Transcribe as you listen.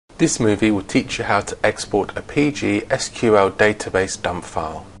This movie will teach you how to export a PgSQL database dump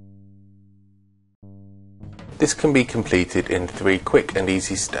file. This can be completed in 3 quick and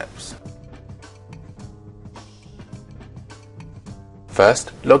easy steps.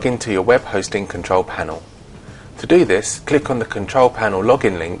 First, log into your web hosting control panel. To do this, click on the control panel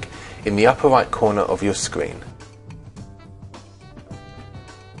login link in the upper right corner of your screen.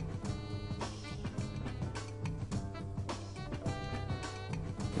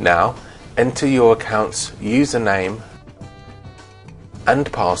 Now, enter your account's username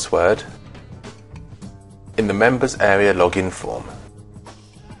and password in the members area login form.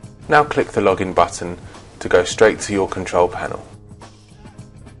 Now click the login button to go straight to your control panel.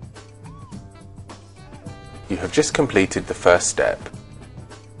 You have just completed the first step.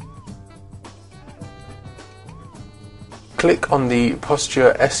 Click on the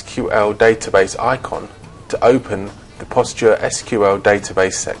PostgreSQL Database icon to open the PostgreSQL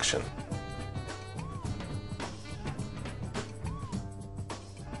Database section.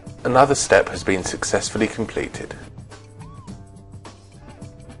 Another step has been successfully completed.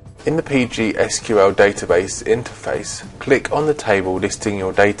 In the PgSQL Database interface, click on the table listing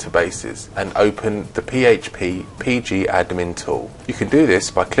your databases and open the phpPgAdmin tool. You can do this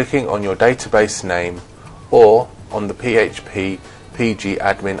by clicking on your database name or on the phpPgAdmin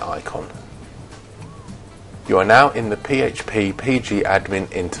icon. You are now in the phpPgAdmin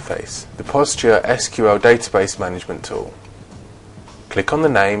interface, the PostgreSQL Database Management tool. Click on the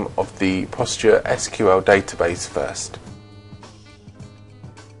name of the PostgreSQL database first.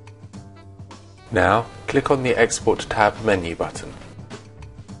 Now, click on the Export tab menu button.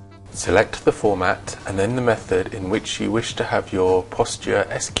 Select the format and then the method in which you wish to have your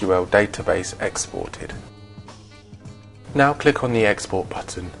PostgreSQL database exported. Now click on the Export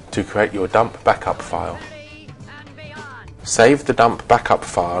button to create your dump backup file. Save the dump backup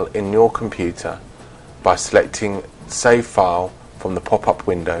file in your computer by selecting Save File from the pop-up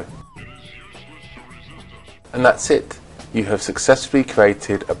window. And that's it. You have successfully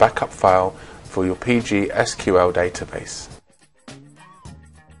created a backup file for your PgSQL database.